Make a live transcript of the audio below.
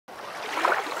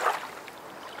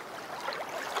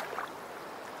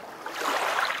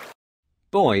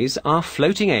Buoys are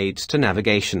floating aids to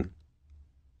navigation.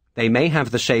 They may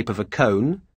have the shape of a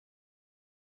cone,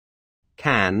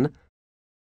 can,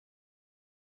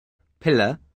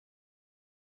 pillar,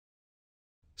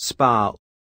 spar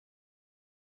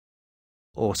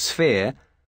or sphere,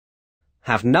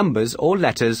 have numbers or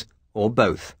letters or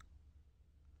both.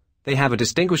 They have a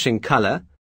distinguishing colour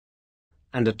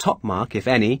and a top mark, if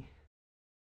any,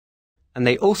 and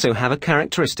they also have a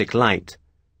characteristic light.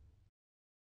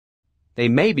 They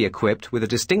may be equipped with a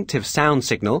distinctive sound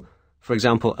signal, for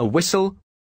example a whistle,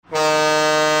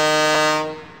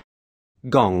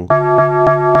 gong,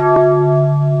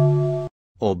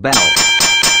 or bell.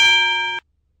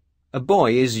 A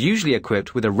buoy is usually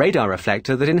equipped with a radar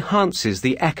reflector that enhances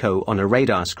the echo on a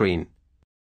radar screen.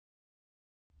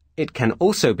 It can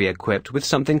also be equipped with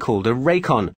something called a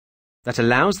RACON that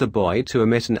allows the buoy to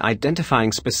emit an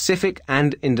identifying specific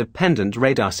and independent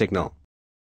radar signal.